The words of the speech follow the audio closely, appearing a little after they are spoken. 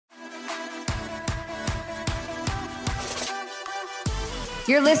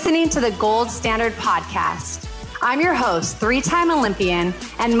You're listening to the Gold Standard Podcast. I'm your host, three-time Olympian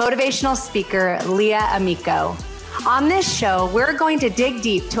and motivational speaker, Leah Amico. On this show, we're going to dig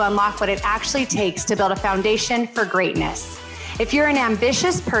deep to unlock what it actually takes to build a foundation for greatness. If you're an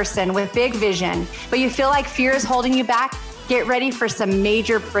ambitious person with big vision, but you feel like fear is holding you back, get ready for some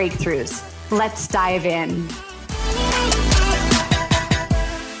major breakthroughs. Let's dive in.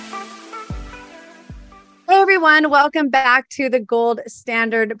 Hey everyone, welcome back to the Gold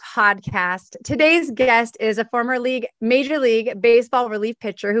Standard Podcast. Today's guest is a former Major League Baseball relief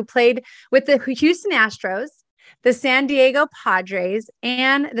pitcher who played with the Houston Astros, the San Diego Padres,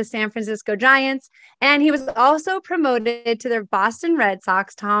 and the San Francisco Giants. And he was also promoted to the Boston Red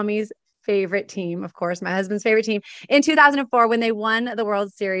Sox, Tommy's favorite team, of course, my husband's favorite team, in 2004 when they won the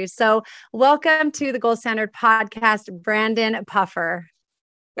World Series. So welcome to the Gold Standard Podcast, Brandon Puffer.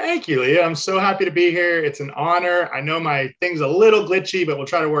 Thank you, Leah. I'm so happy to be here. It's an honor. I know my thing's a little glitchy, but we'll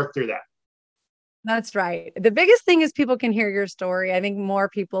try to work through that. That's right. The biggest thing is people can hear your story. I think more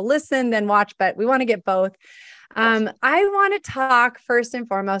people listen than watch, but we want to get both. I want to talk first and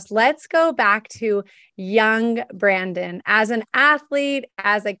foremost. Let's go back to young Brandon as an athlete,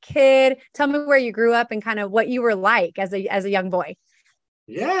 as a kid. Tell me where you grew up and kind of what you were like as a young boy.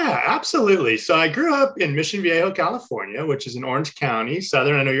 Yeah, absolutely. So I grew up in Mission Viejo, California, which is in Orange County,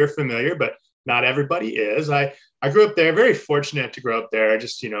 Southern. I know you're familiar, but not everybody is. I grew up there, very fortunate to grow up there.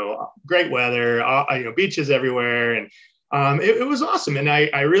 Just, great weather, beaches everywhere. And it was awesome. And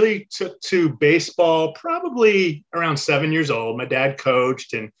I really took to baseball probably around 7 years old. My dad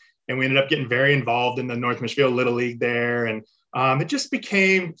coached and we ended up getting very involved in the North Mission Viejo Little League there. And it just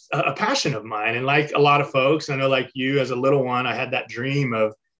became a passion of mine. And like a lot of folks, I know like you as a little one, I had that dream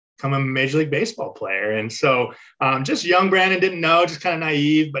of becoming a Major League Baseball player. And so just young Brandon, didn't know, just kind of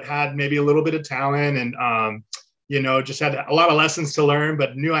naive, but had maybe a little bit of talent and, just had a lot of lessons to learn,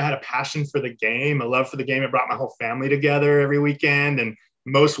 but knew I had a passion for the game, a love for the game. It brought my whole family together every weekend and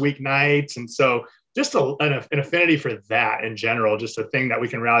most weeknights. And so just an affinity for that in general, just a thing that we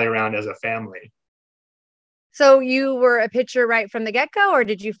can rally around as a family. So you were a pitcher right from the get-go, or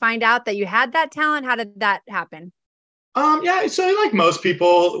did you find out that you had that talent? How did that happen? Yeah, so like most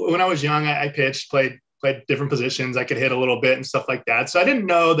people, when I was young, I pitched, played different positions. I could hit a little bit and stuff like that. So I didn't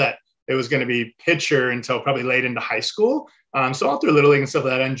know that it was going to be pitcher until probably late into high school. So all through Little League and stuff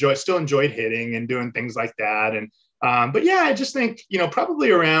like that, I still enjoyed hitting and doing things like that. And but yeah, I just think,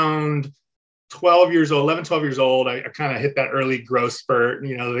 probably around 12 years old, I kind of hit that early growth spurt,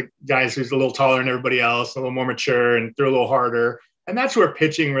 the guys who's a little taller than everybody else, a little more mature and threw a little harder. And that's where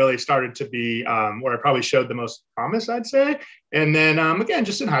pitching really started to be where I probably showed the most promise, I'd say. And then again,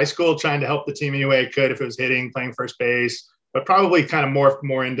 just in high school, trying to help the team any way I could, if it was hitting, playing first base, but probably kind of morphed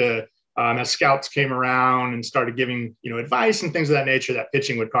more into as scouts came around and started giving, advice and things of that nature, that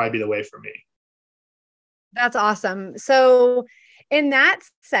pitching would probably be the way for me. That's awesome. So in that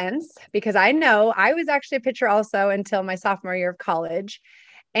sense, because I know I was actually a pitcher also until my sophomore year of college,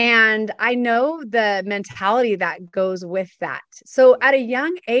 and I know the mentality that goes with that. So at a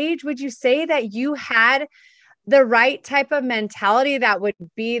young age, would you say that you had the right type of mentality that would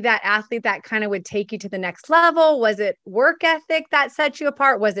be that athlete that kind of would take you to the next level? Was it work ethic that set you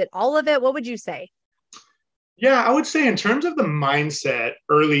apart? Was it all of it? What would you say? Yeah, I would say in terms of the mindset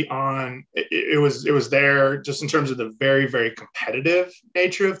early on, it was there just in terms of the very, very competitive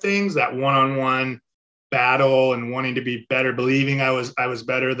nature of things, that one-on-one battle and wanting to be better, believing I was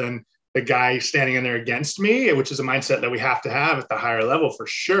better than the guy standing in there against me, which is a mindset that we have to have at the higher level for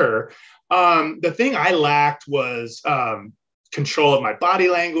sure. The thing I lacked was control of my body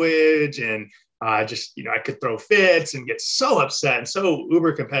language and I could throw fits and get so upset and so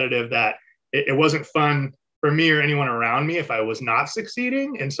uber competitive that it wasn't fun for me or anyone around me if I was not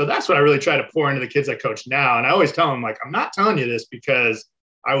succeeding. And so that's what I really try to pour into the kids I coach now. And I always tell them, like, I'm not telling you this because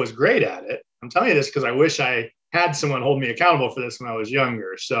I was great at it. I'm telling you this because I wish I had someone hold me accountable for this when I was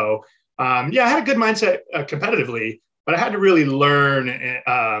younger. So I had a good mindset competitively, but I had to really learn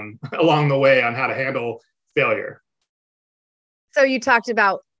along the way on how to handle failure. So you talked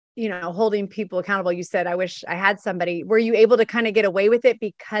about, holding people accountable. You said, I wish I had somebody. Were you able to kind of get away with it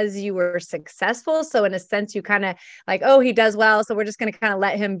because you were successful? So in a sense, you kind of like, oh, he does well, so we're just going to kind of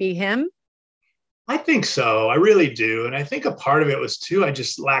let him be him. I think so. I really do. And I think a part of it was too, I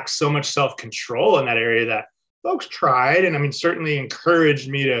just lacked so much self-control in that area that folks tried. And I mean, certainly encouraged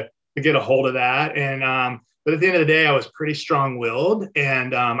me to get a hold of that. And, but at the end of the day, I was pretty strong-willed,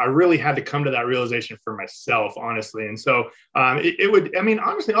 and I really had to come to that realization for myself, honestly. And so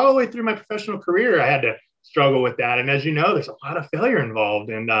honestly, all the way through my professional career, I had to struggle with that. And as you know, there's a lot of failure involved.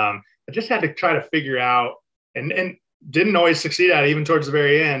 And I just had to try to figure out and didn't always succeed at it, even towards the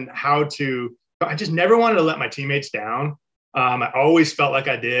very end, I just never wanted to let my teammates down. I always felt like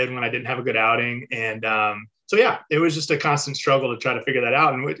I did when I didn't have a good outing. And so, yeah, it was just a constant struggle to try to figure that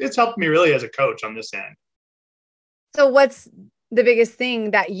out. And it's helped me really as a coach on this end. So what's the biggest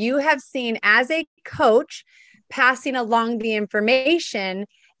thing that you have seen as a coach passing along the information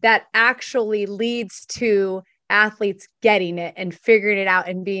that actually leads to athletes getting it and figuring it out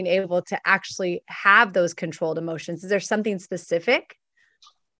and being able to actually have those controlled emotions? Is there something specific?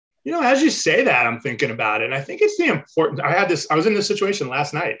 As you say that, I'm thinking about it. And I think it's the important. I was in this situation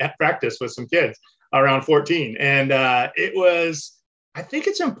last night at practice with some kids around 14. And I think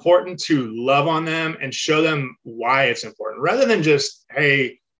it's important to love on them and show them why it's important rather than just,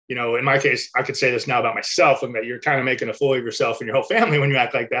 hey, in my case, I could say this now about myself, and that you're kind of making a fool of yourself and your whole family when you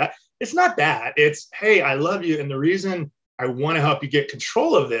act like that. It's not that. It's, hey, I love you. And the reason I want to help you get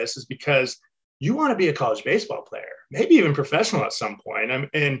control of this is because you want to be a college baseball player, maybe even professional at some point.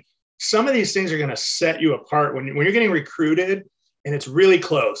 And some of these things are going to set you apart when you're getting recruited and it's really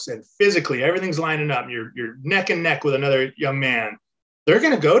close and physically everything's lining up. You're neck and neck with another young man. They're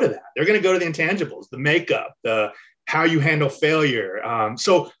going to go to that. They're going to go to the intangibles, the makeup, how you handle failure.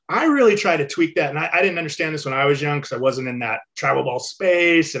 So I really try to tweak that. And I didn't understand this when I was young because I wasn't in that travel ball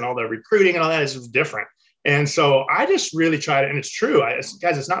space and all the recruiting and all that. It was different. And so I just really tried it. And it's true.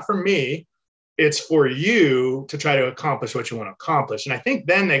 Guys, it's not for me. It's for you to try to accomplish what you want to accomplish. And I think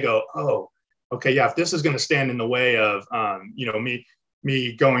then they go, oh, okay, yeah, if this is going to stand in the way of,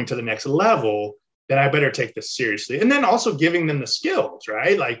 me going to the next level, then I better take this seriously. And then also giving them the skills,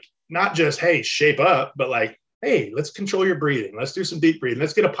 right? Like not just, hey, shape up, but like, hey, let's control your breathing. Let's do some deep breathing.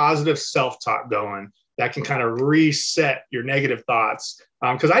 Let's get a positive self-talk going that can kind of reset your negative thoughts.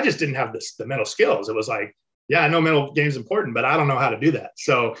 Because I just didn't have the mental skills. It was like, yeah, I know mental game is important, but I don't know how to do that.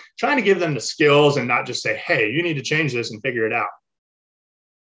 So trying to give them the skills and not just say, hey, you need to change this and figure it out.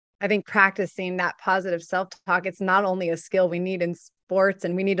 I think practicing that positive self-talk, it's not only a skill we need in sports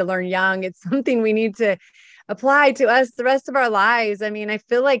and we need to learn young, it's something we need to apply to us the rest of our lives. I mean, I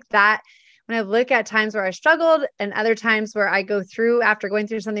feel like that when I look at times where I struggled and other times where I go through after going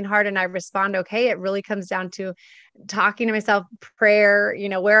through something hard and I respond okay, it really comes down to talking to myself, prayer,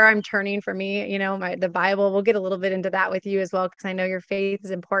 where I'm turning for me, the Bible. We'll get a little bit into that with you as well, because I know your faith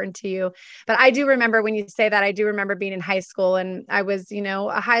is important to you. But I do remember when you say that, I do remember being in high school and I was,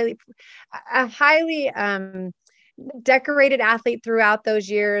 a highly decorated athlete throughout those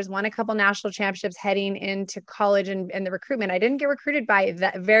years, won a couple national championships heading into college and the recruitment. I didn't get recruited by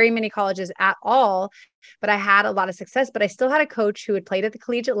that very many colleges at all, but I had a lot of success. But I still had a coach who had played at the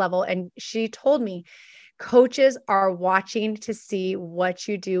collegiate level. And she told me, coaches are watching to see what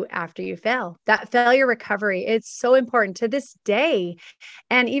you do after you fail. That failure recovery, it's so important to this day.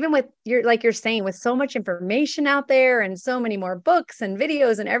 And even with like you're saying, with so much information out there and so many more books and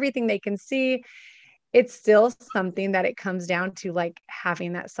videos and everything they can see, it's still something that it comes down to, like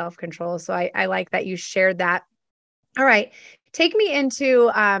having that self-control. So I like that you shared that. All right. Take me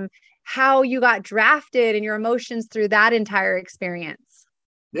into how you got drafted and your emotions through that entire experience.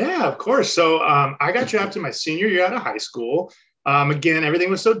 Yeah, of course. So I got drafted my senior year out of high school. Again, everything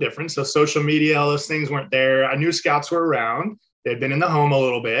was so different. So social media, all those things weren't there. I knew scouts were around. They'd been in the home a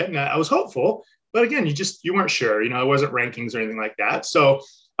little bit and I was hopeful. But again, you weren't sure. It wasn't rankings or anything like that. So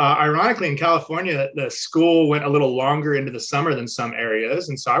ironically, in California, the school went a little longer into the summer than some areas.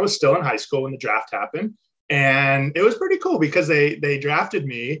 And so I was still in high school when the draft happened. And it was pretty cool because they drafted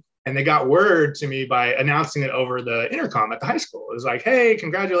me and they got word to me by announcing it over the intercom at the high school. It was like, hey,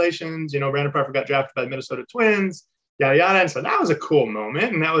 congratulations. Brandon Pfeiffer got drafted by the Minnesota Twins, yada, yada. And so that was a cool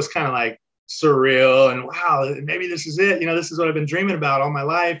moment. And that was kind of like surreal. And wow, maybe this is it. This is what I've been dreaming about all my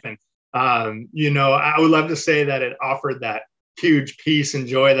life. And, I would love to say that it offered that huge peace and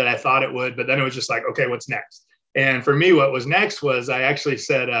joy that I thought it would, but then it was just like, okay, what's next? And for me, what was next was I actually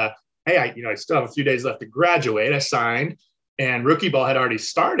said, hey, I still have a few days left to graduate. I signed and rookie ball had already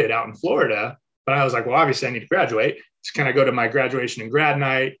started out in Florida, but I was like, well, obviously I need to graduate. So can I go to my graduation and grad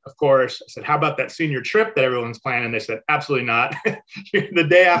night? Of course. I said, how about that senior trip that everyone's planning? They said, absolutely not. The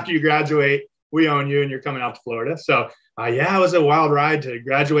day after you graduate, we own you and you're coming out to Florida. So it was a wild ride to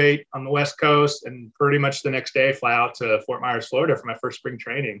graduate on the West Coast and pretty much the next day fly out to Fort Myers, Florida for my first spring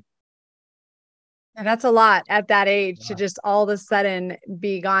training. And that's a lot at that age to just all of a sudden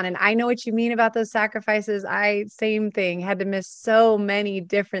be gone. And I know what you mean about those sacrifices. Same thing, had to miss so many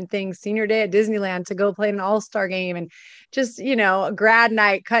different things. Senior day at Disneyland to go play an all-star game, and just, a grad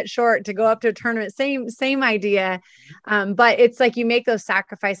night cut short to go up to a tournament. Same idea. But it's like you make those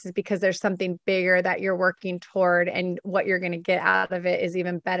sacrifices because there's something bigger that you're working toward, and what you're going to get out of it is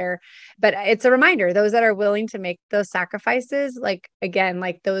even better. But it's a reminder, those that are willing to make those sacrifices, like, again,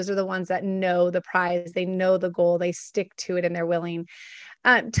 like those are the ones that know the prize, they know the goal, they stick to it, and they're willing.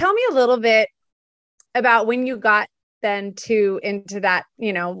 Tell me a little bit about when you got then into that,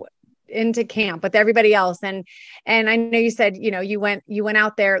 into camp with everybody else. And I know you said, you went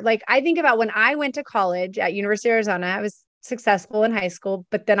out there. Like, I think about when I went to college at University of Arizona, I was successful in high school,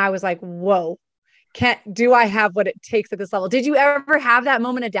 but then I was like, whoa, do I have what it takes at this level? Did you ever have that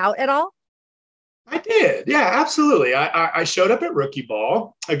moment of doubt at all? I did. Yeah, absolutely. I showed up at rookie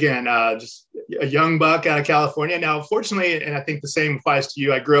ball again, just a young buck out of California. Now, fortunately, and I think the same applies to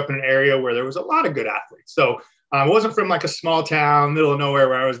you, I grew up in an area where there was a lot of good athletes. So I wasn't from like a small town, middle of nowhere,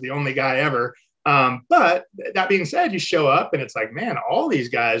 where I was the only guy ever. But that being said, you show up and it's like, man, all these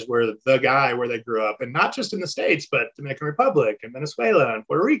guys were the guy where they grew up, and not just in the States, but Dominican Republic and Venezuela and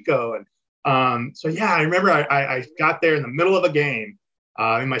Puerto Rico. And so, yeah, I remember I got there in the middle of a game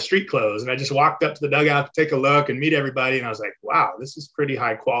in my street clothes, and I just walked up to the dugout to take a look and meet everybody. And I was like, wow, this is pretty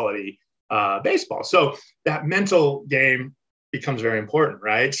high quality baseball. So that mental game becomes very important,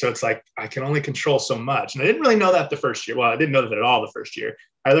 right? So it's like, I can only control so much. And I didn't really know that the first year. Well, I didn't know that at all the first year.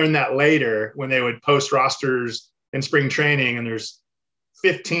 I learned that later when they would post rosters in spring training, and there's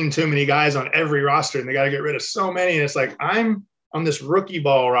 15 too many guys on every roster, and they got to get rid of so many. And it's like, I'm on this rookie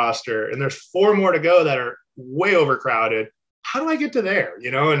ball roster, and there's 4 more to go that are way overcrowded. How do I get to there?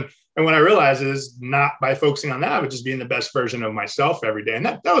 And what I realized is not by focusing on that, but just being the best version of myself every day. And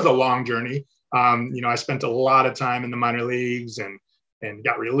that was a long journey. I spent a lot of time in the minor leagues and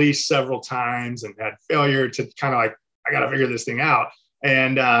got released several times and had failure to kind of like, I got to figure this thing out.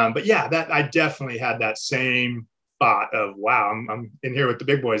 And, but yeah, that I definitely had that same thought of, wow, I'm in here with the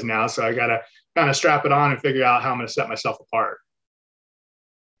big boys now. So I got to kind of strap it on and figure out how I'm going to set myself apart.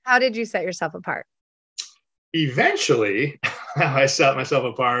 How did you set yourself apart? Eventually, how I set myself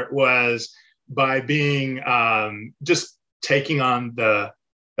apart was by being just taking on the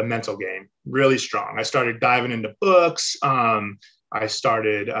mental game really strong. I started diving into books. I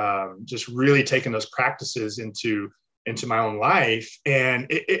started just really taking those practices into my own life. And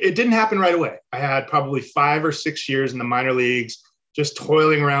it didn't happen right away. I had probably 5 or 6 years in the minor leagues, just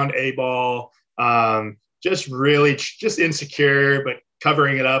toiling around A-ball, just really just insecure, but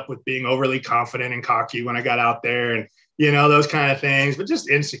covering it up with being overly confident and cocky when I got out there, and, those kind of things. But just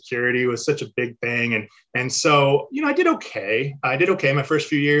insecurity was such a big thing. And so, I did okay. My first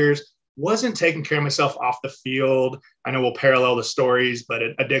few years. Wasn't taking care of myself off the field. I know we'll parallel the stories, but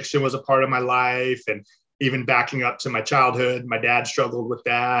addiction was a part of my life. And even backing up to my childhood, my dad struggled with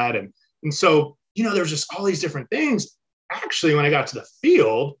that. And so, there's just all these different things. Actually, when I got to the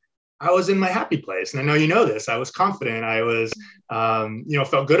field, I was in my happy place. And I know you know this. I was confident. I was,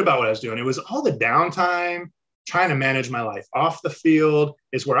 felt good about what I was doing. It was all the downtime, trying to manage my life off the field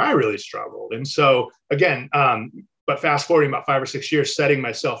is where I really struggled. And so, again, but fast forwarding about 5 or 6 years, setting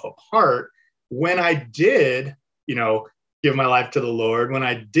myself apart, when I did, give my life to the Lord, when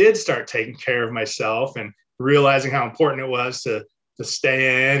I did start taking care of myself and realizing how important it was to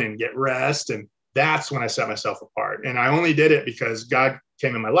stay in and get rest. And that's when I set myself apart. And I only did it because God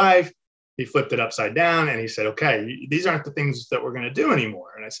came in my life. He flipped it upside down and he said, okay, these aren't the things that we're going to do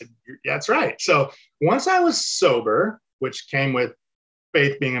anymore. And I said, yeah, that's right. So once I was sober, which came with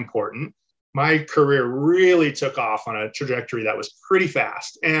faith being important, my career really took off on a trajectory that was pretty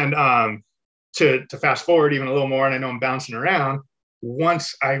fast. And to fast forward even a little more, and I know I'm bouncing around,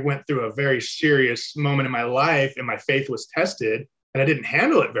 once I went through a very serious moment in my life and my faith was tested and I didn't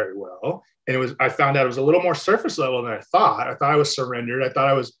handle it very well. And I found out it was a little more surface level than I thought. I thought I was surrendered. I thought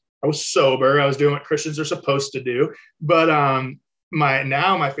I was sober. I was doing what Christians are supposed to do. But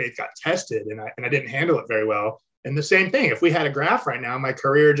my faith got tested and I didn't handle it very well. And the same thing, if we had a graph right now, my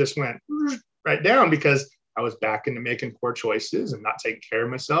career just went right down because I was back into making poor choices and not taking care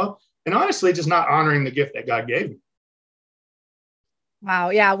of myself. And honestly, just not honoring the gift that God gave me.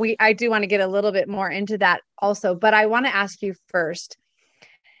 Wow. Yeah. I do want to get a little bit more into that also, but I want to ask you first,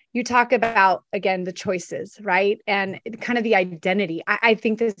 you talk about, again, the choices, right? And kind of the identity. I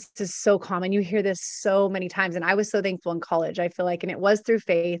think this is so common. You hear this so many times. And I was so thankful in college, I feel like, and it was through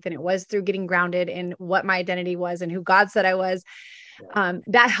faith and it was through getting grounded in what my identity was and who God said I was.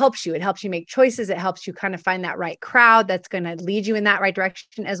 that helps you. It helps you make choices. It helps you kind of find that right crowd that's going to lead you in that right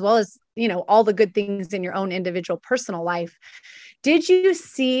direction, as well as, all the good things in your own individual personal life. Did you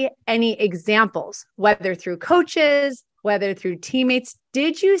see any examples, whether through coaches, whether through teammates?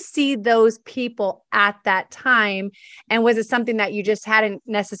 Did you see those people at that time? And was it something that you just hadn't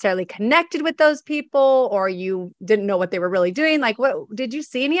necessarily connected with those people, or you didn't know what they were really doing? Like, what did you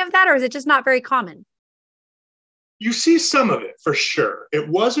see any of that, or is it just not very common? You see some of it for sure. It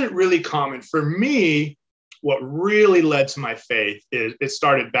wasn't really common. For me, what really led to my faith is it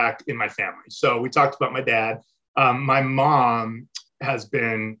started back in my family. So we talked about my dad. My mom has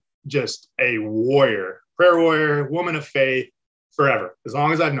been just a warrior, prayer warrior, woman of faith forever, as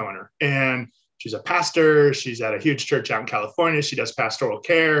long as I've known her. And she's a pastor. She's at a huge church out in California. She does pastoral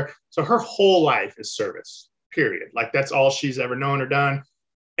care. So her whole life is service, period. Like that's all she's ever known or done.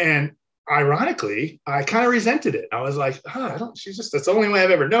 And ironically, I kind of resented it. I was like, that's the only way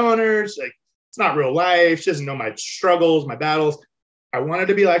I've ever known her. It's like, it's not real life. She doesn't know my struggles, my battles. I wanted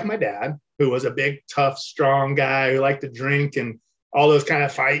to be like my dad, who was a big, tough, strong guy who liked to drink and all those kind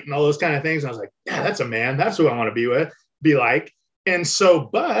of fight and all those kind of things. And I was like, yeah, that's a man. That's who I want to be like. And so,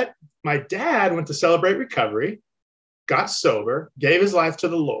 but my dad went to Celebrate Recovery, got sober, gave his life to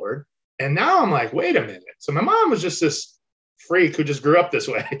the Lord. And now I'm like, wait a minute. So my mom was just this freak who just grew up this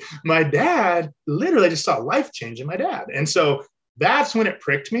way. My dad literally just saw life change in my dad. And so that's when it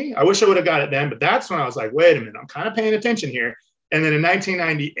pricked me. I wish I would have got it then, but that's when I was like, wait a minute, I'm kind of paying attention here. And then in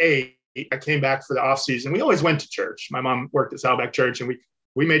 1998, I came back for the off season. We always went to church. My mom worked at Saddleback Church, and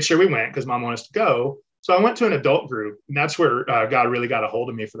we made sure we went because mom wanted us to go. So I went to an adult group, and that's where God really got a hold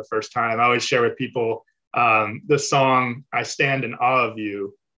of me for the first time. I always share with people the song, I Stand in Awe of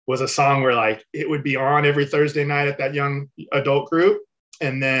You, was a song where like it would be on every Thursday night at that young adult group.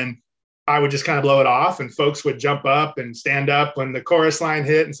 And then I would just kind of blow it off, and folks would jump up and stand up when the chorus line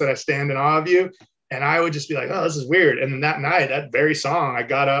hit and said, I stand in awe of you. And I would just be like, oh, this is weird. And then that night, that very song, I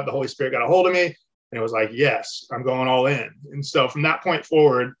got up, the Holy Spirit got a hold of me, and it was like, yes, I'm going all in. And so from that point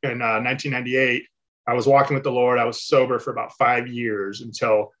forward in 1998, I was walking with the Lord. I was sober for about 5 years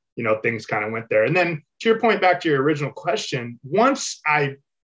until, things kind of went there. And then to your point, back to your original question, once I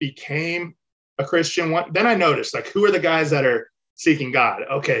became a Christian, then I noticed like, who are the guys that are seeking God?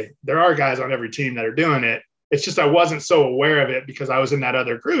 Okay, there are guys on every team that are doing it. It's just I wasn't so aware of it because I was in that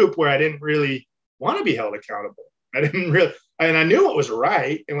other group where I didn't really want to be held accountable. I knew what was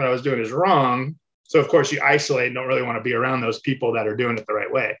right and what I was doing is wrong. So of course you isolate and don't really want to be around those people that are doing it the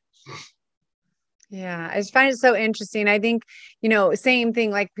right way. Yeah, I just find it so interesting. I think, same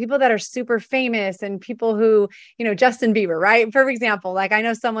thing, like people that are super famous and people who, Justin Bieber, right? For example, like I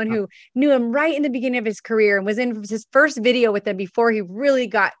know someone who knew him right in the beginning of his career and was in his first video with him before he really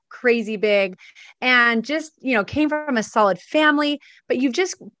got crazy big and just, came from a solid family, but you've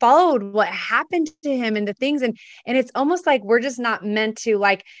just followed what happened to him and the things. And it's almost like we're just not meant to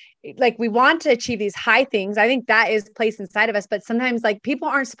like we want to achieve these high things. I think that is placed inside of us, but sometimes like people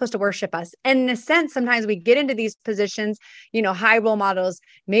aren't supposed to worship us. And in a sense, sometimes we get into these positions, high role models,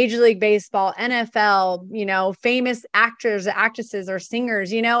 Major League Baseball, NFL, famous actors, actresses, or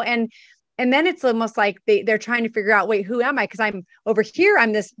singers, and then it's almost like they're trying to figure out, wait, who am I? Because I'm over here,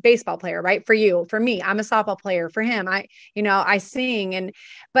 I'm this baseball player, right? For you, for me, I'm a softball player. For him, I sing.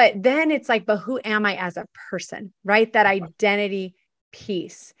 But then it's like, but who am I as a person, right? That identity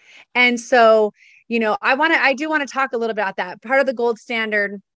piece. And so, I do want to talk a little bit about that. Part of the gold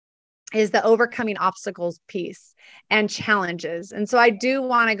standard is the overcoming obstacles piece and challenges. And so I do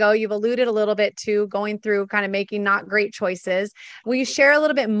want to go, you've alluded a little bit to going through kind of making not great choices. Will you share a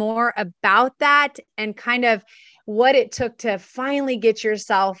little bit more about that and kind of what it took to finally get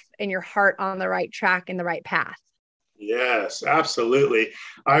yourself and your heart on the right track and the right path? Yes, absolutely.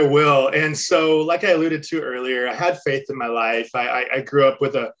 I will. And so, like I alluded to earlier, I had faith in my life. I grew up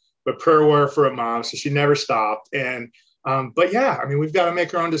with a prayer warrior for a mom, so she never stopped. And but yeah, I mean, we've got to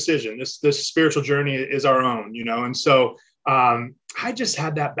make our own decision. This spiritual journey is our own, And so I just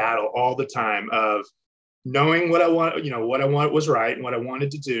had that battle all the time of knowing what I want, what I want was right and what I wanted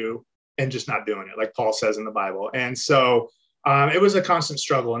to do, and just not doing it, like Paul says in the Bible. And so it was a constant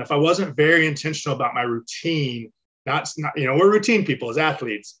struggle. And if I wasn't very intentional about my routine, not we're routine people as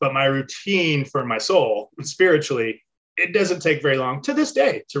athletes, but my routine for my soul spiritually, it doesn't take very long to this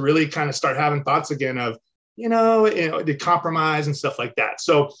day to really kind of start having thoughts again of, the compromise and stuff like that.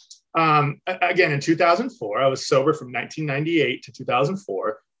 So again, in 2004, I was sober from 1998 to 2004. I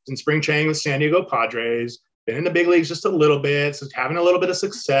was in spring training with San Diego Padres, been in the big leagues just a little bit, so having a little bit of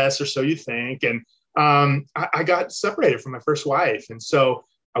success, or so you think. And I got separated from my first wife. And so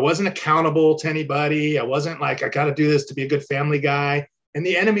I wasn't accountable to anybody. I wasn't like, I got to do this to be a good family guy. And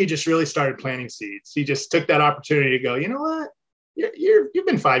the enemy just really started planting seeds. He just took that opportunity to go, you know what? You've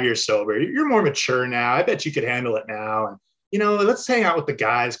been 5 years sober. You're more mature now. I bet you could handle it now. And, let's hang out with the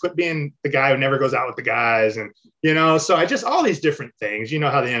guys. Quit being the guy who never goes out with the guys. And, so I just, all these different things,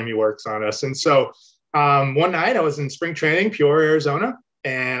 how the enemy works on us. And so one night I was in spring training, Peoria, Arizona,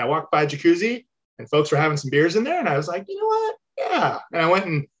 and I walked by a jacuzzi and folks were having some beers in there. And I was like, you know what? Yeah. And I went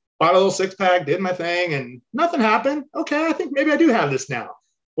and bought a little 6-pack, did my thing, and nothing happened. Okay, I think maybe I do have this now.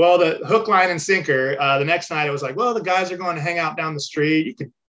 Well, the hook, line, and sinker, the next night it was like, well, the guys are going to hang out down the street.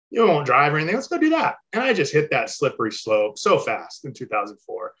 You won't drive or anything. Let's go do that. And I just hit that slippery slope so fast in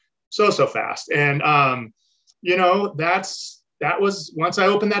 2004. So fast. And, that was, once I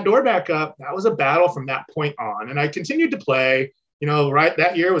opened that door back up, that was a battle from that point on. And I continued to play, right.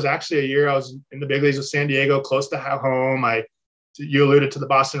 That year was actually a year I was in the big leagues with San Diego, close to home. You alluded to the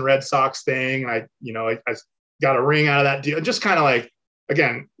Boston Red Sox thing. I got a ring out of that deal. Just kind of like,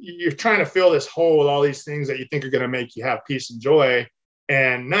 again, you're trying to fill this hole with all these things that you think are going to make you have peace and joy.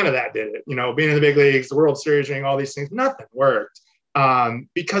 And none of that did it. Being in the big leagues, the World Series ring, all these things, nothing worked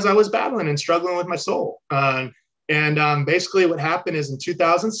because I was battling and struggling with my soul. Basically what happened is in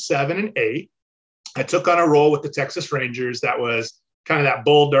 2007 and 2008, I took on a role with the Texas Rangers that was kind of that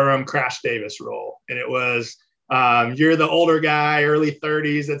Bull Durham, Crash Davis role. And it was, you're the older guy, early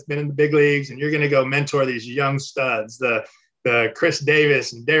 30s that's been in the big leagues, and you're going to go mentor these young studs, the Chris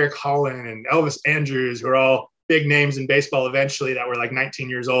Davis and Derek Holland and Elvis Andrews, who are all big names in baseball eventually that were like 19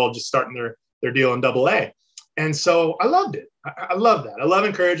 years old, just starting their deal in AA. And so I loved it. I love that. I love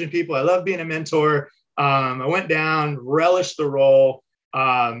encouraging people. I love being a mentor. I went down, relished the role.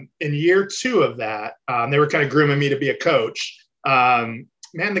 In year 2 of that, they were kind of grooming me to be a coach. Man,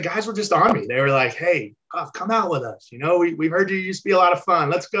 the guys were just on me. They were like, hey, Puff, come out with us. We've heard you used to be a lot of fun.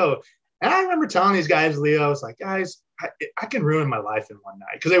 Let's go. And I remember telling these guys, Leo, I was like, guys, I can ruin my life in one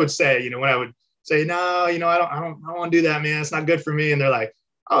night. Because they would say, when I would say, no, I don't want to do that, man. It's not good for me. And they're like,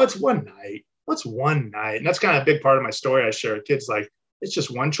 oh, it's one night. What's one night? And that's kind of a big part of my story I share with kids. Like, it's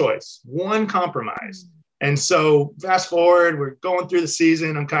just one choice, one compromise. And so fast forward, we're going through the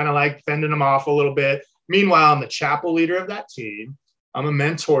season. I'm kind of like fending them off a little bit. Meanwhile, I'm the chapel leader of that team. I'm a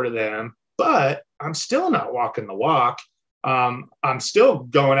mentor to them, but I'm still not walking the walk. I'm still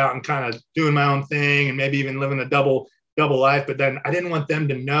going out and kind of doing my own thing and maybe even living a double life. But then I didn't want them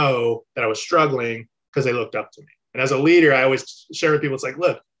to know that I was struggling because they looked up to me. And as a leader, I always share with people, it's like,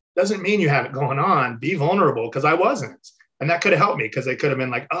 look, doesn't mean you have it going on. Be vulnerable, because I wasn't. And that could have helped me, because they could have been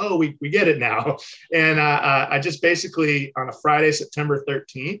like, oh, we get it now. And I just basically, on a Friday, September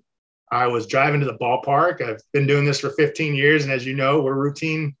 13th, I was driving to the ballpark. I've been doing this for 15 years. And as you know, we're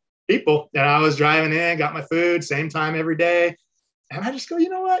routine people. And I was driving in, got my food, same time every day. And I just go, you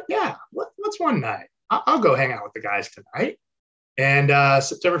know what? Yeah, what's one night? I'll go hang out with the guys tonight. And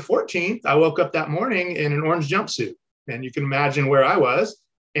September 14th, I woke up that morning in an orange jumpsuit. And you can imagine where I was.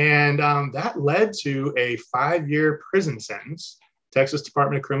 And that led to a 5-year prison sentence, Texas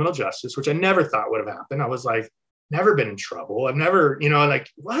Department of Criminal Justice, which I never thought would have happened. I was like, never been in trouble. I've never, like,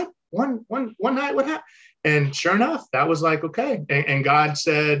 what? One night, what happened? And sure enough, that was like, okay. And God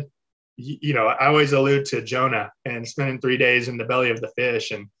said, I always allude to Jonah and spending 3 days in the belly of the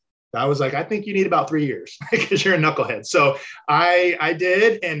fish. And I was like, I think you need about 3 years because you're a knucklehead. So I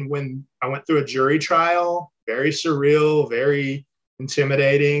did. And when I went through a jury trial, very surreal, very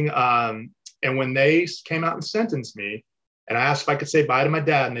intimidating. And when they came out and sentenced me, and I asked if I could say bye to my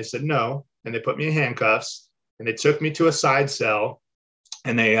dad, and they said no. And they put me in handcuffs, and they took me to a side cell,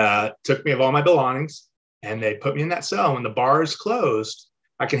 and they took me of all my belongings, and they put me in that cell. When the bars closed,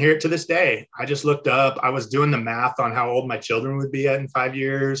 I can hear it to this day. I just looked up. I was doing the math on how old my children would be in 5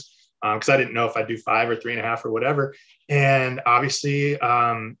 years, because I didn't know if I'd do 5 or 3.5 or whatever. And obviously,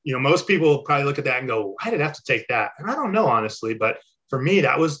 most people probably look at that and go, why did I have to take that? And I don't know, honestly, but for me,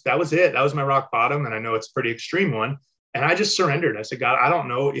 that was it. That was my rock bottom. And I know it's a pretty extreme one. And I just surrendered. I said, God, I don't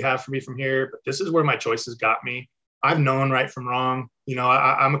know what you have for me from here, but this is where my choices got me. I've known right from wrong.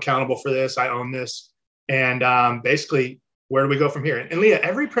 I'm accountable for this. I own this. And basically, where do we go from here? And Leah,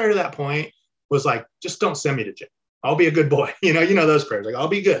 every prayer to that point was like, just don't send me to jail. I'll be a good boy. You know those prayers, like, I'll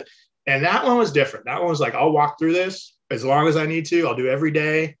be good. And that one was different. That one was like, I'll walk through this as long as I need to. I'll do every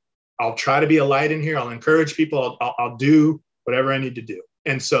day. I'll try to be a light in here. I'll encourage people. I'll do whatever I need to do.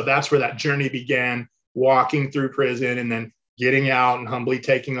 And so that's where that journey began, walking through prison and then getting out and humbly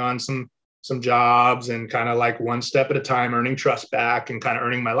taking on some jobs and kind of like one step at a time, earning trust back and kind of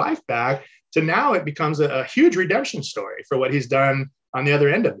earning my life back, to now it becomes a huge redemption story for what he's done on the other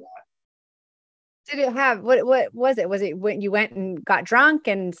end of that. Did it have what was it? Was it when you went and got drunk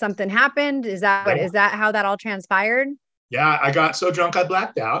and something happened? Yeah. Is that how that all transpired? Yeah, I got so drunk I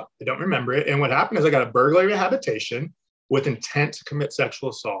blacked out. I don't remember it. And what happened is I got a burglary habitation with intent to commit sexual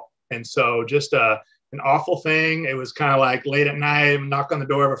assault. And so just an awful thing. It was kind of like late at night, knock on the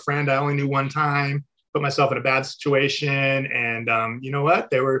door of a friend I only knew one time, put myself in a bad situation. And you know what?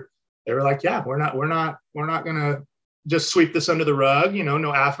 They were like, yeah, we're not gonna just sweep this under the rug.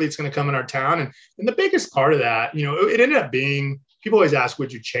 No athlete's gonna come in our town. And the biggest part of that, it ended up being, people always ask,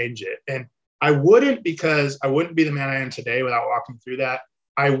 would you change it? And I wouldn't, because I wouldn't be the man I am today without walking through that.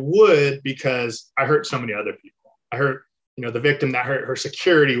 I would, because I hurt so many other people. I hurt, the victim that hurt, her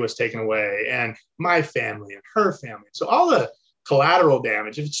security was taken away, and my family and her family. So all the collateral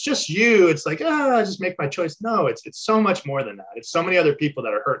damage, if it's just you, it's like, I just make my choice. No, it's so much more than that. It's so many other people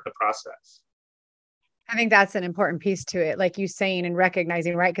that are hurt in the process. I think that's an important piece to it, like you saying and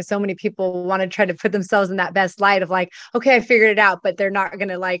recognizing, right? Because so many people want to try to put themselves in that best light of like, okay, I figured it out, but they're not going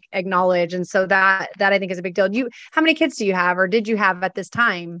to like acknowledge. And so that I think is a big deal. How many kids do you have, or did you have at this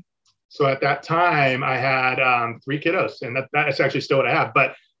time? So at that time, I had three kiddos, and that's actually still what I have.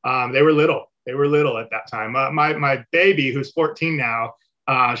 But they were little. They were little at that time. My baby, who's 14 now,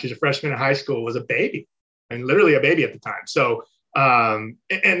 she's a freshman in high school, was a baby, and literally a baby at the time. So, and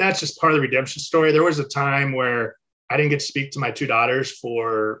that's just part of the redemption story. There was a time where I didn't get to speak to my two daughters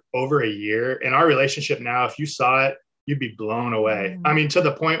for over a year. And our relationship now, if you saw it, you'd be blown away. I mean, to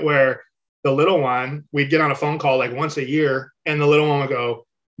the point where the little one, we'd get on a phone call like once a year, and the little one would go,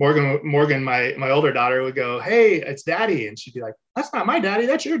 Morgan, my older daughter would go, "Hey, it's daddy." And she'd be like, "That's not my daddy,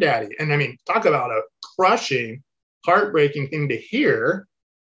 that's your daddy." And I mean, talk about a crushing, heartbreaking thing to hear.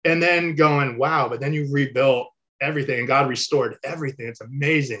 And then going, wow, but then you've rebuilt everything and God restored everything. It's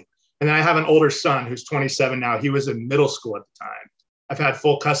amazing. And then I have an older son who's 27 now. He was in middle school at the time. I've had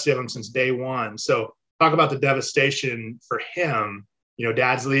full custody of him since day one. So talk about the devastation for him.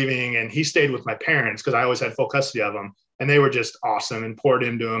 Dad's leaving, and he stayed with my parents because I always had full custody of him. And they were just awesome and poured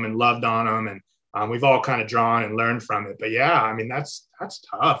into him and loved on him. And we've all kind of drawn and learned from it. But yeah, I mean, that's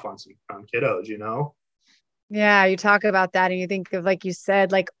tough on kiddos. Yeah, you talk about that and you think of, like you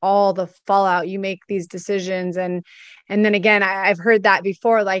said, like all the fallout, you make these decisions. And then again, I've heard that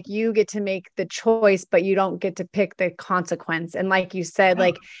before, like you get to make the choice, but you don't get to pick the consequence. And like you said,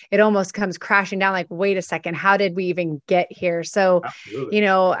 like it almost comes crashing down, like, wait a second, how did we even get here? So, Absolutely.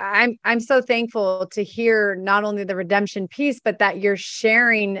 I'm so thankful to hear not only the redemption piece, but that you're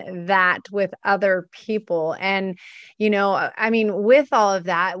sharing that with other people. And, I mean, with all of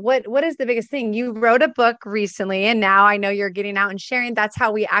that, what is the biggest thing? You wrote a book recently, and now I know you're getting out and sharing. That's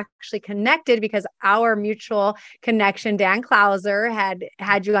how we actually connected, because our mutual connection, Dan Clauser,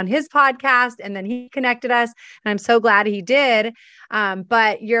 had you on his podcast, and then he connected us, and I'm so glad he did.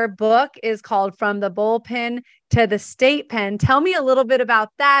 But your book is called From the Bullpen to the State Pen. Tell me a little bit about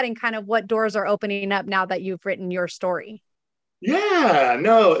that and kind of what doors are opening up now that you've written your story. Yeah,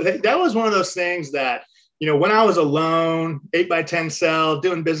 no, that was one of those things that, when I was alone, 8x10 cell,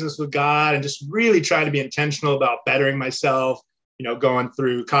 doing business with God, and just really trying to be intentional about bettering myself, going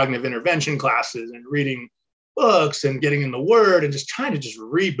through cognitive intervention classes and reading books and getting in the Word and just trying to just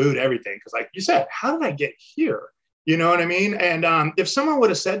reboot everything. Because like you said, how did I get here? You know what I mean? And if someone would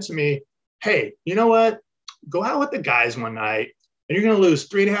have said to me, "Hey, you know what? Go out with the guys one night, and you're going to lose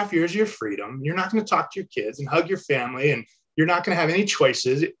 3.5 years of your freedom. You're not going to talk to your kids and hug your family, and you're not going to have any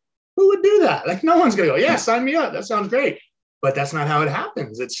choices." Who would do that? Like, no one's going to go, "Yeah, sign me up. That sounds great." But that's not how it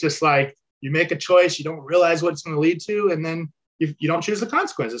happens. It's just like you make a choice, you don't realize what it's going to lead to, and then you don't choose the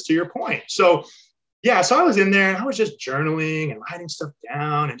consequences, to your point. So, yeah, so I was in there and I was just journaling and writing stuff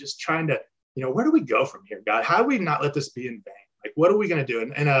down and just trying to, where do we go from here, God? How do we not let this be in vain? Like, what are we going to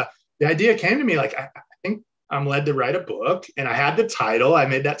do? And the idea came to me, like, I think I'm led to write a book. And I had the title. I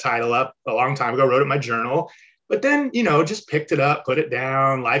made that title up a long time ago, wrote it in my journal. But then, just picked it up, put it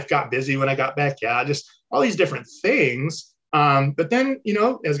down. Life got busy when I got back. Yeah, just all these different things. But then,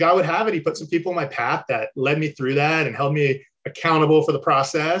 as God would have it, he put some people in my path that led me through that and held me accountable for the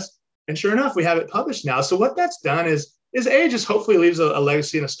process. And sure enough, we have it published now. So what that's done is A, just hopefully leaves a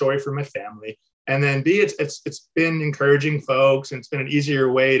legacy and a story for my family. And then B, it's been encouraging folks, and it's been an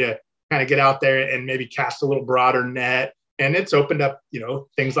easier way to kind of get out there and maybe cast a little broader net. And it's opened up,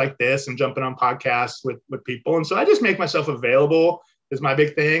 things like this and jumping on podcasts with people. And so I just make myself available is my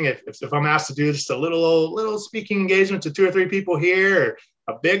big thing. If I'm asked to do just a little speaking engagement to 2 or 3 people here,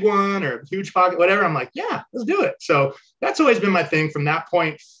 or a big one or a huge pocket, whatever, I'm like, yeah, let's do it. So that's always been my thing from that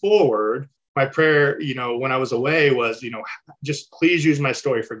point forward. My prayer, when I was away was, just please use my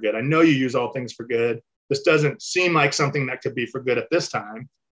story for good. I know you use all things for good. This doesn't seem like something that could be for good at this time.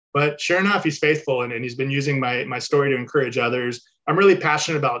 But sure enough, he's faithful, and he's been using my story to encourage others. I'm really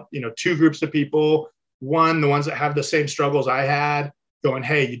passionate about, two groups of people. One, the ones that have the same struggles I had, going,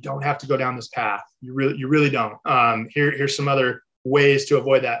 hey, you don't have to go down this path. You really don't. Here's some other ways to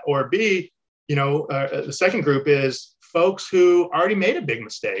avoid that. Or B, the second group is folks who already made a big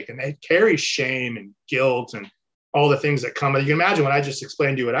mistake and they carry shame and guilt and all the things that come. You can imagine when I just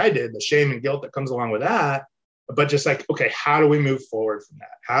explained to you what I did, the shame and guilt that comes along with that. But just like, okay, how do we move forward from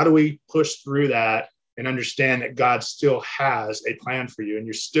that? How do we push through that and understand that God still has a plan for you and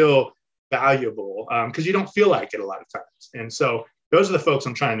you're still valuable, because you don't feel like it a lot of times. And so those are the folks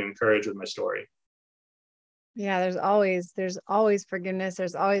I'm trying to encourage with my story. Yeah, there's always forgiveness.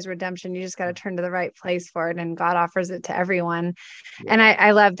 There's always redemption. You just got to turn to the right place for it. And God offers it to everyone. Yeah. And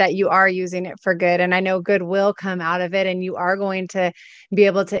I love that you are using it for good. And I know good will come out of it. And you are going to be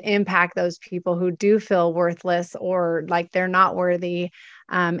able to impact those people who do feel worthless or like they're not worthy.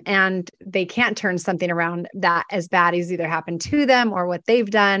 And they can't turn something around that as bad as either happened to them or what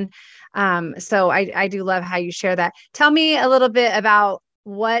they've done. So I do love how you share that. Tell me a little bit about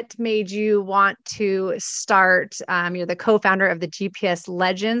what made you want to start. You're the co-founder of the GPS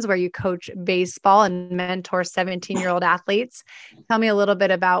Legends, where you coach baseball and mentor 17-year-old athletes. Tell me a little bit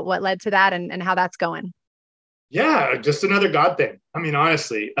about what led to that and how that's going. Yeah, just another God thing. I mean,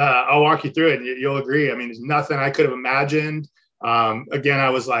 honestly, I'll walk you through it. You'll agree. I mean, there's nothing I could have imagined. Again, I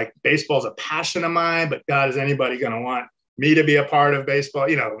was like, baseball's a passion of mine, but God, is anybody going to want me to be a part of baseball?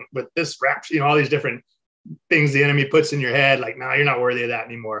 With this rap, all these different things the enemy puts in your head, like, no, you're not worthy of that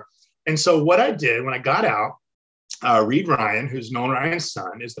anymore. And so what I did when I got out, Reed Ryan, who's Nolan Ryan's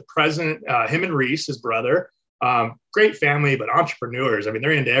son, is the president. Him and Reese, his brother, great family, but entrepreneurs. I mean,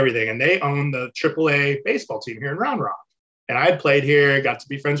 they're into everything, and they own the AAA baseball team here in Round Rock. And I had played here, got to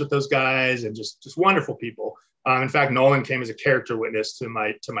be friends with those guys, and just wonderful people. In fact, Nolan came as a character witness to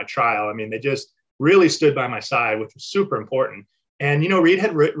my trial. I mean, they just really stood by my side, which was super important. And, Reed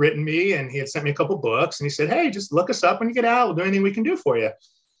had written me, and he had sent me a couple books, and he said, hey, just look us up when you get out. We'll do anything we can do for you.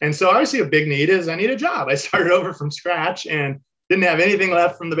 And so obviously a big need is I need a job. I started over from scratch and didn't have anything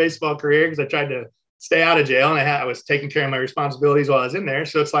left from the baseball career because I tried to stay out of jail, and I was taking care of my responsibilities while I was in there.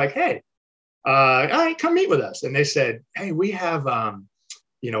 So it's like, hey, all right, come meet with us. And they said, hey, we have,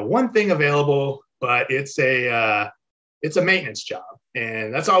 one thing available, but it's a maintenance job,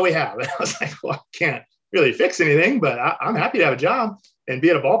 and that's all we have. And I was like, well, I can't really fix anything, but I'm happy to have a job and be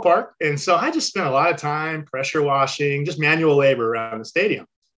at a ballpark. And so I just spent a lot of time pressure washing, just manual labor around the stadium.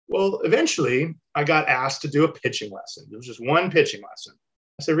 Well, eventually I got asked to do a pitching lesson. It was just one pitching lesson.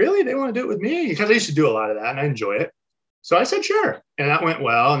 I said, really? They want to do it with me? Because I used to do a lot of that and I enjoy it. So I said, sure. And that went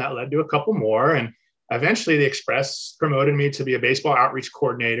well. And that led to a couple more. And eventually the Express promoted me to be a baseball outreach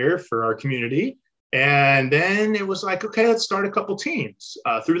coordinator for our community. And then it was like, okay, let's start a couple teams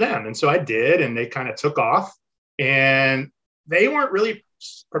through them. And so I did, and they kind of took off, and they weren't really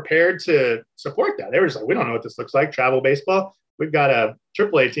prepared to support that. They were just like, we don't know what this looks like, travel baseball. We've got a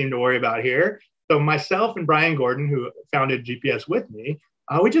AAA team to worry about here. So myself and Brian Gordon, who founded GPS with me,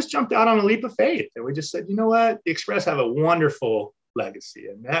 we just jumped out on a leap of faith. And we just said, you know what? The Express have a wonderful legacy,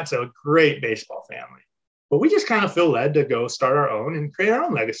 and that's a great baseball family. But we just kind of feel led to go start our own and create our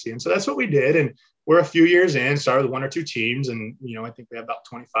own legacy. And so that's what we did. And we're a few years in, started with one or two teams. And, I think we have about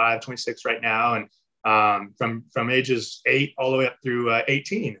 25, 26 right now. And from ages 8 all the way up through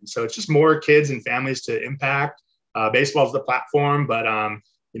 18. And so it's just more kids and families to impact. Baseball is the platform, but,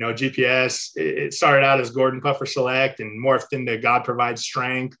 GPS, it started out as Gordon Puffer Select and morphed into God Provides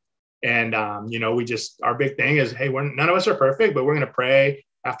Strength. And, our big thing is, hey, none of us are perfect, but we're going to pray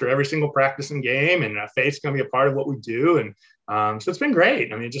after every single practice and game, and faith's going to be a part of what we do. And so it's been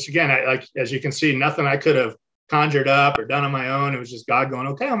great. I mean, just again, as you can see, nothing I could have conjured up or done on my own. It was just God going,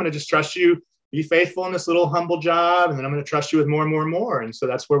 okay, I'm going to just trust you, be faithful in this little humble job, and then I'm going to trust you with more and more and more. And so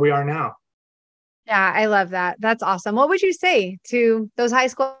that's where we are now. Yeah, I love that. That's awesome. What would you say to those high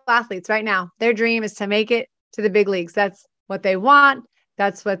school athletes right now? Their dream is to make it to the big leagues. That's what they want.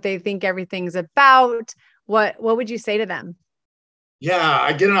 That's what they think everything's about. What would you say to them? Yeah,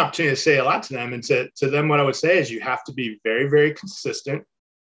 I get an opportunity to say a lot to them. And to them, what I would say is you have to be very, very consistent,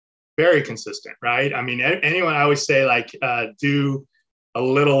 right? I mean, anyone, I always say, like, do a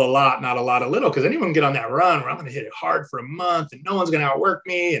little, a lot, not a lot, a little, because anyone can get on that run where I'm going to hit it hard for a month and no one's going to outwork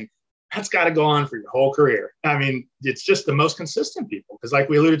me. And that's got to go on for your whole career. I mean, it's just the most consistent people, because like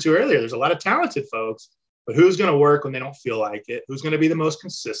we alluded to earlier, there's a lot of talented folks, but who's going to work when they don't feel like it? Who's going to be the most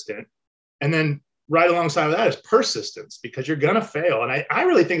consistent? And then right alongside of that is persistence, because you're going to fail. And I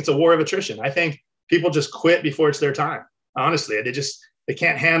really think it's a war of attrition. I think people just quit before it's their time. Honestly, they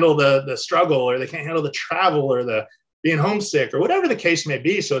can't handle the struggle, or they can't handle the travel, or the being homesick or whatever the case may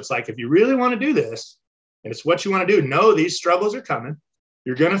be. So it's like, if you really want to do this and it's what you want to do, know these struggles are coming.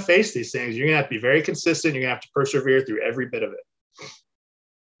 You're going to face these things. You're going to have to be very consistent. You're going to have to persevere through every bit of it.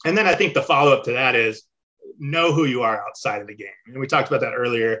 And then I think the follow-up to that is know who you are outside of the game. And we talked about that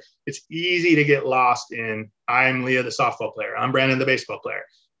earlier. It's easy to get lost in, I'm Leah, the softball player. I'm Brandon, the baseball player.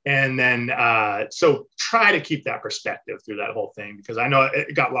 And then, so try to keep that perspective through that whole thing, because I know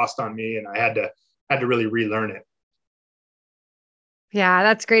it got lost on me and I had to really relearn it. Yeah,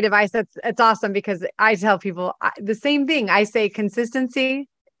 that's great advice. It's awesome, because I tell people the same thing. I say consistency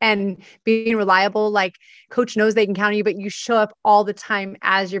and being reliable. Like, coach knows they can count on you, but you show up all the time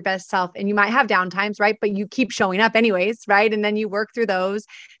as your best self, and you might have down times, right? But you keep showing up anyways, right? And then you work through those.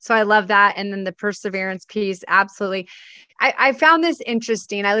 So I love that. And then the perseverance piece. Absolutely. I found this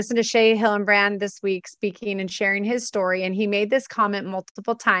interesting. I listened to Shea Hillenbrand this week speaking and sharing his story, and he made this comment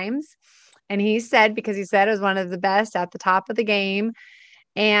multiple times. And he said, because he said it was one of the best at the top of the game.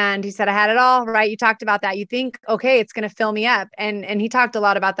 And he said, I had it all, right? You talked about that. You think, okay, it's going to fill me up. And he talked a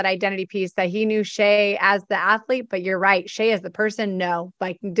lot about that identity piece, that he knew Shea as the athlete, but you're right. Shea as the person, no,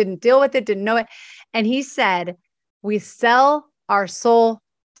 like, didn't deal with it, didn't know it. And he said, we sell our soul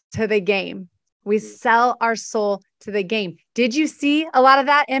to the game. We sell our soul to the game. Did you see a lot of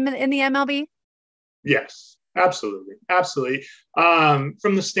that in the MLB? Yes, absolutely. Absolutely.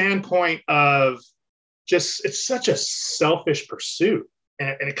 From the standpoint of just, it's such a selfish pursuit,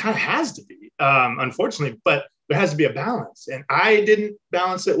 and it kind of has to be, unfortunately, but there has to be a balance. And I didn't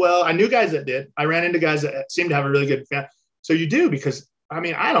balance it well. I knew guys that did. I ran into guys that seemed to have a really good family. So you do, because I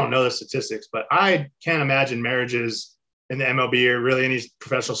mean, I don't know the statistics, but I can't imagine marriages in the MLB or really any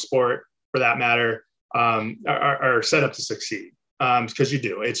professional sport for that matter, are set up to succeed, because you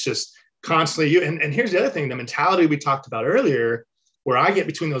do. It's just constantly you. And here's the other thing, the mentality we talked about earlier, where I get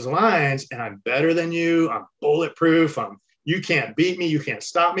between those lines and I'm better than you, I'm bulletproof, you can't beat me, you can't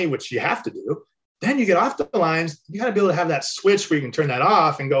stop me, which you have to do. Then you get off the lines, you got to be able to have that switch where you can turn that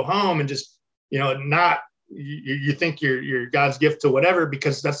off and go home and just, not, you think you're God's gift to whatever,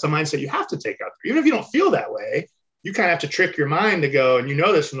 because that's the mindset you have to take out there. Even if you don't feel that way, you kind of have to trick your mind to go, and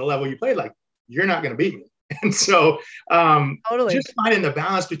this from the level you played, like, you're not going to beat me. And so Totally. just finding the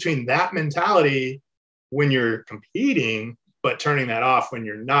balance between that mentality when you're competing, but turning that off when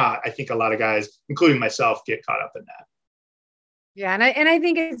you're not, I think a lot of guys, including myself, get caught up in that. Yeah. And I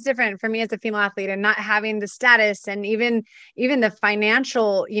think it's different for me as a female athlete, and not having the status and even the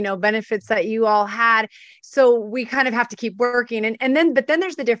financial, benefits that you all had. So we kind of have to keep working. But then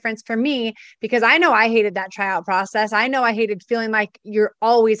there's the difference for me, because I know I hated that tryout process. I know I hated feeling like you're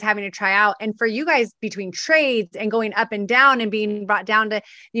always having to try out. And for you guys, between trades and going up and down and being brought down to,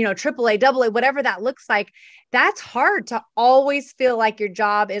 AAA, AA, whatever that looks like, that's hard to always feel like your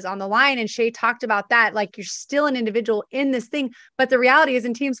job is on the line. And Shea talked about that, like, you're still an individual in this thing, but the reality is,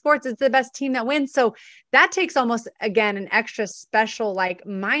 in team sports, it's the best team that wins. So that takes almost, again, an extra special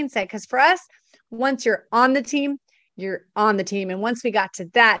mindset. Because for us, once you're on the team, you're on the team. And once we got to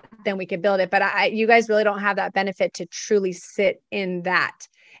that, then we could build it. But you guys really don't have that benefit to truly sit in that.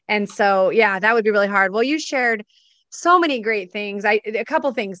 And so, yeah, that would be really hard. Well, you shared so many great things. A couple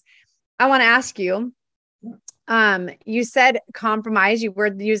things I want to ask you. You said compromise. You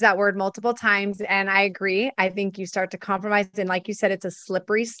use that word multiple times, and I agree. I think you start to compromise, and like you said, it's a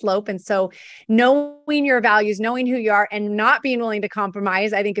slippery slope. And so knowing your values, knowing who you are, and not being willing to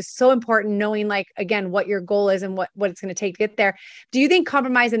compromise, I think is so important. Knowing, again, what your goal is and what it's going to take to get there. Do you think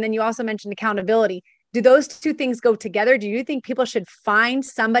compromise, and then you also mentioned accountability, do those two things go together? Do you think people should find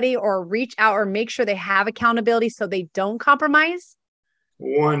somebody or reach out or make sure they have accountability so they don't compromise?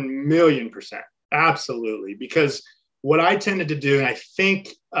 1,000,000%. Absolutely. Because what I tended to do, and I think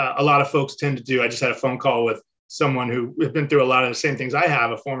a lot of folks tend to do, I just had a phone call with someone who has been through a lot of the same things I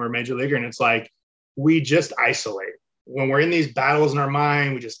have, a former major leaguer. And it's like, we just isolate. When we're in these battles in our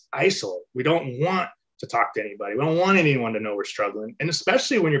mind, we just isolate. We don't want to talk to anybody. We don't want anyone to know we're struggling. And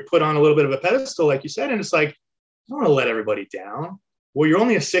especially when you're put on a little bit of a pedestal, like you said, and it's like, I don't want to let everybody down. Well, you're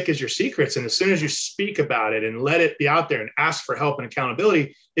only as sick as your secrets. And as soon as you speak about it and let it be out there and ask for help and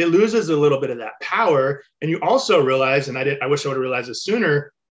accountability, it loses a little bit of that power. And you also realize, and I wish I would have realized this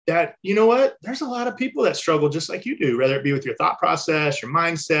sooner, that, you know what, there's a lot of people that struggle just like you do, whether it be with your thought process, your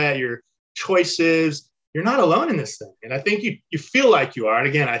mindset, your choices. You're not alone in this thing. And I think you feel like you are. And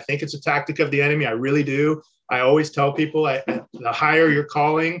again, I think it's a tactic of the enemy. I really do. I always tell people, the higher you're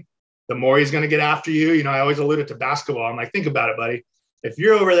calling, the more he's going to get after you. I always alluded to basketball. I'm like, think about it, buddy. If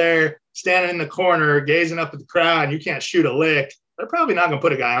you're over there standing in the corner, gazing up at the crowd, and you can't shoot a lick, they're probably not going to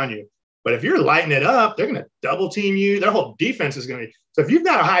put a guy on you. But if you're lighting it up, they're going to double team you. Their whole defense is going to be. So if you've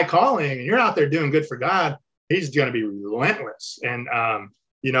got a high calling and you're out there doing good for God, he's going to be relentless. And,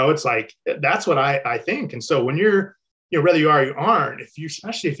 it's like, that's what I think. And so when you're, whether you are or you aren't,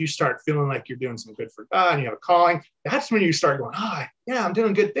 especially if you start feeling like you're doing some good for God and you have a calling, that's when you start going, yeah, I'm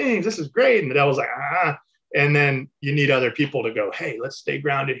doing good things. This is great. And the devil's like, and then you need other people to go, hey, let's stay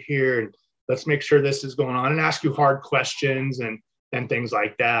grounded here. And let's make sure this is going on, and ask you hard questions and things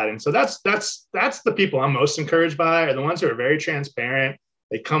like that. And so that's the people I'm most encouraged by, are the ones who are very transparent.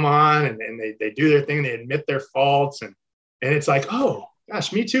 They come on and they do their thing. They admit their faults. And it's like, oh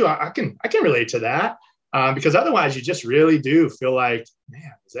gosh, me too. I can relate to that. Because otherwise you just really do feel like,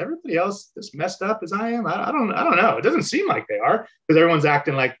 man, is everybody else as messed up as I am? I don't know. It doesn't seem like they are, because everyone's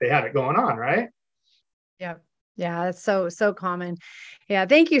acting like they have it going on. Right. Yeah. Yeah, that's so common. Yeah,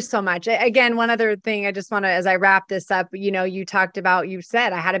 thank you so much. Again, one other thing I just want to, as I wrap this up, you talked about, you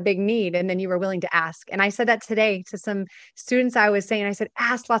said I had a big need, and then you were willing to ask. And I said that today to some students. I was saying, I said,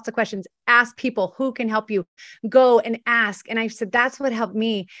 ask lots of questions, ask people who can help you, go and ask. And I said, that's what helped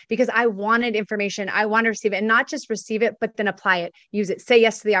me, because I wanted information. I wanted to receive it, and not just receive it, but then apply it, use it, say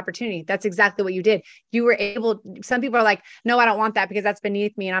yes to the opportunity. That's exactly what you did. You were able, some people are like, no, I don't want that because that's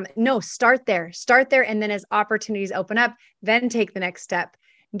beneath me. And no, start there. And then as opportunities open up, then take the next step.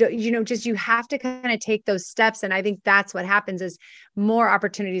 You have to kind of take those steps. And I think that's what happens, is more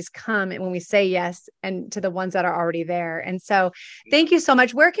opportunities come when we say yes, and to the ones that are already there. And so thank you so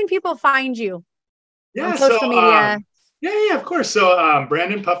much. Where can people find you? On social media? Yeah, of course. So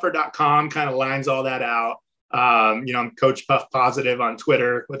brandonpuffer.com kind of lines all that out. I'm Coach Puff Positive on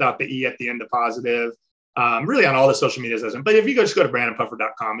Twitter, without the E at the end of positive. Really on all the social medias. But if you just go to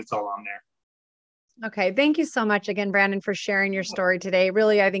brandonpuffer.com, it's all on there. Okay. Thank you so much again, Brandon, for sharing your story today.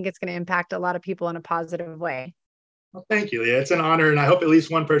 Really, I think it's going to impact a lot of people in a positive way. Well, thank you, Leah. It's an honor, and I hope at least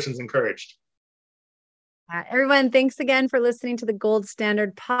one person's encouraged. Everyone, thanks again for listening to the Gold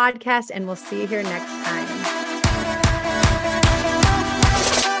Standard podcast, and we'll see you here next time.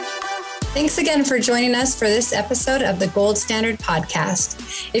 Thanks again for joining us for this episode of the Gold Standard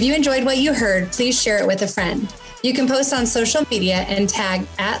podcast. If you enjoyed what you heard, please share it with a friend. You can post on social media and tag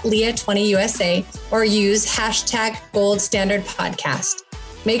 @Leah20USA or use #GoldStandardPodcast.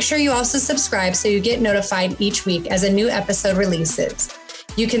 Make sure you also subscribe so you get notified each week as a new episode releases.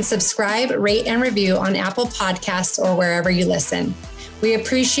 You can subscribe, rate, and review on Apple Podcasts or wherever you listen. We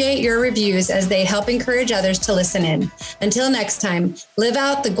appreciate your reviews as they help encourage others to listen in. Until next time, live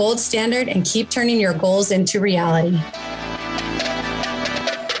out the gold standard and keep turning your goals into reality.